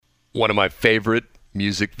One of my favorite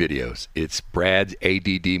music videos. It's Brad's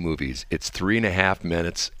ADD movies. It's 3.5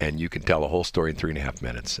 minutes, and you can tell a whole story in 3.5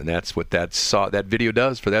 minutes. And that's what that video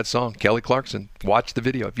does for that song. Kelly Clarkson. Watch the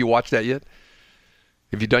video. Have you watched that yet?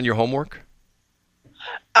 Have you done your homework?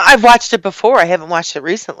 I've watched it before. I haven't watched it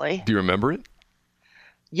recently. Do you remember it?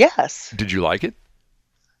 Yes. Did you like it?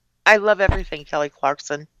 I love everything Kelly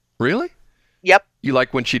Clarkson. Really? Yep. You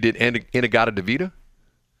like when she did Inagata Davida?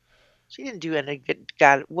 She didn't do any good,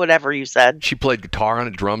 God, whatever you said. She played guitar on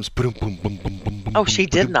it, drums. Boom, boom, boom, boom, boom, Oh, she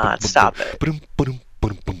did not. Stop it. Boom, boom,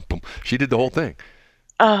 boom, boom, boom. She did the whole thing.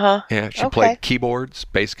 Uh-huh. Yeah, she played keyboards,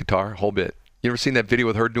 bass guitar, whole bit. You ever seen that video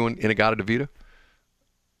with her doing Inagata Davida?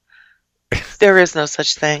 There is no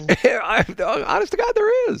such thing. Honest to God,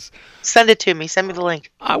 there is. Send it to me. Send me the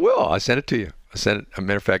link. I will. I sent it to you. As a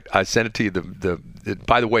matter of fact, I sent it to you.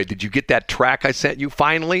 By the way, did you get that track I sent you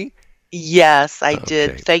finally? Yes, I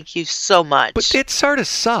did. Thank you so much. But it sort of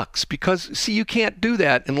sucks because, see, you can't do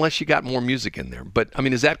that unless you got more music in there. But, I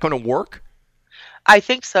mean, is that going to work? I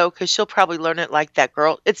think so, because she'll probably learn it like that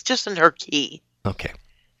girl. It's just in her key. Okay.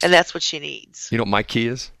 And that's what she needs. You know what my key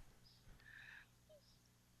is?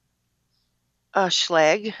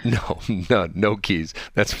 Schlag. No keys.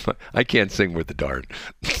 I can't sing with the darn.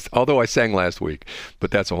 Although I sang last week,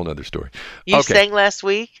 but that's a whole other story. You sang last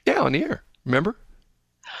week? Yeah, on the air. Remember?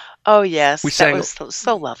 Oh, yes. That was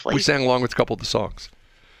so lovely. We sang along with a couple of the songs.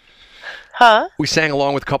 Huh? We sang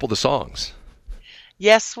along with a couple of the songs.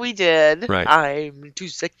 Yes, we did. Right. I'm too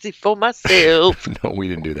sexy for myself. No, we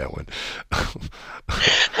didn't do that one.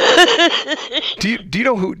 Do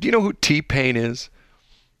you know who T-Pain is?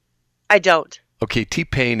 I don't. Okay,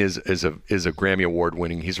 T-Pain is a Grammy Award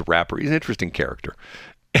winning. He's a rapper. He's an interesting character,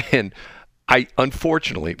 and I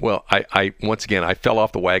unfortunately, I once again I fell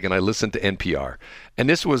off the wagon. I listened to NPR, and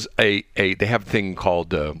this was they have a thing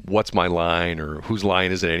called "What's My Line" or "Whose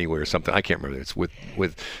Line Is It Anyway" or something. I can't remember. It's with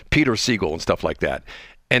Peter Siegel and stuff like that,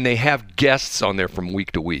 and they have guests on there from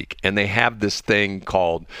week to week, and they have this thing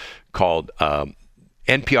called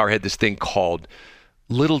NPR had this thing called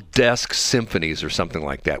Little Desk Symphonies or something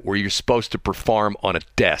like that, where you're supposed to perform on a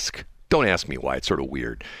desk. Don't ask me why. It's sort of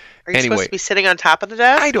weird. Are you supposed to be sitting on top of the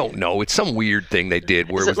desk? I don't know. It's some weird thing they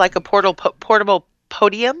did. Where Is it like a portable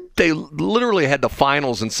podium? They literally had the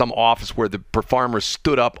finals in some office where the performers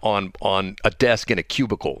stood up on a desk in a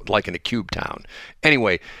cubicle, like in a cube town.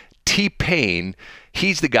 Anyway, T-Pain,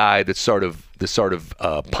 he's the guy that sort of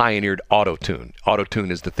pioneered auto-tune.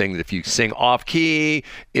 Auto-tune is the thing that if you sing off key,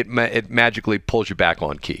 it magically pulls you back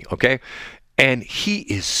on key. Okay, and he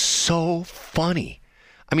is so funny.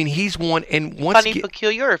 I mean, he's one and once funny,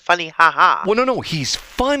 peculiar, or funny, haha. Well, no, he's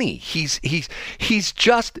funny. He's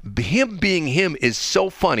just him being him is so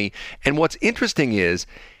funny. And what's interesting is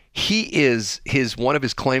one of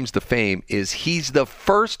his claims to fame is he's the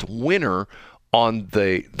first winner on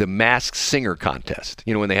the Masked Singer contest.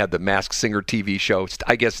 You know, when they had the Masked Singer TV show,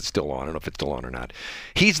 I guess it's still on. I don't know if it's still on or not.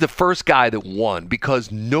 He's the first guy that won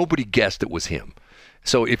because nobody guessed it was him.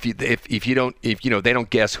 So if they don't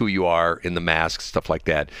guess who you are in the mask, stuff like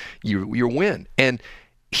that, you win. And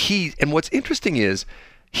what's interesting is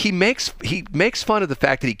he makes fun of the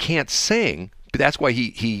fact that he can't sing. But that's why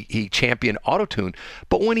he championed autotune.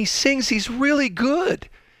 But when he sings, he's really good.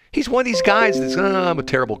 He's one of these guys that's I'm a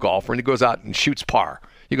terrible golfer, and he goes out and shoots par.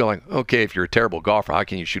 You go like, okay, if you're a terrible golfer, how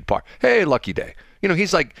can you shoot par? Hey, lucky day. You know,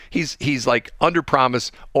 he's like under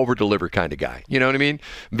promise, over deliver kind of guy. You know what I mean?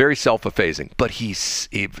 Very self-effacing, but he's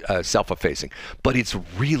but it's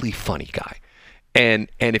really funny guy. And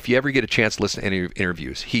if you ever get a chance to listen to any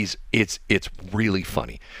interviews, it's really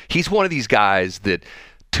funny. He's one of these guys that,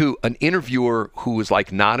 to an interviewer who is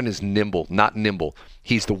like not nimble,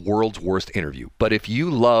 he's the world's worst interview. But if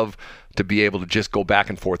you love to be able to just go back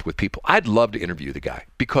and forth with people, I'd love to interview the guy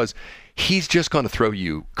because he's just going to throw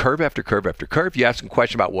you curve after curve after curve. You ask him a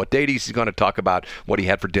question about what date he's going to talk about what he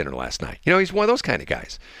had for dinner last night. You know, he's one of those kind of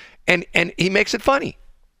guys. And he makes it funny.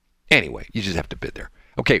 Anyway, you just have to bid there.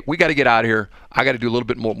 Okay, we got to get out of here. I got to do a little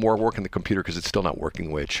bit more work on the computer because it's still not working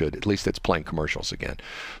the way it should. At least it's playing commercials again.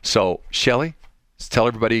 So, Shelley, let's tell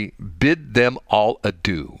everybody, bid them all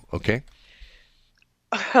adieu, okay?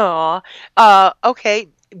 Okay.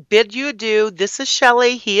 Bid you adieu. This is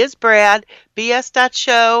Shelley. He is Brad.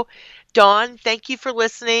 BS.show. Dawn, thank you for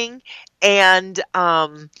listening. And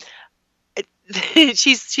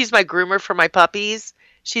she's my groomer for my puppies.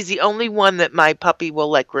 She's the only one that my puppy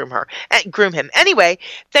will let groom him. Anyway,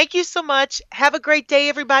 thank you so much. Have a great day,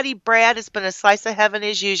 everybody. Brad, it's been a slice of heaven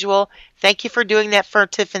as usual. Thank you for doing that for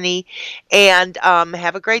Tiffany. And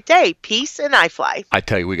have a great day. Peace and I fly. I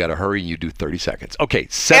tell you, we got to hurry. You do 30 seconds. Okay,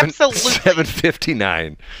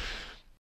 7:59.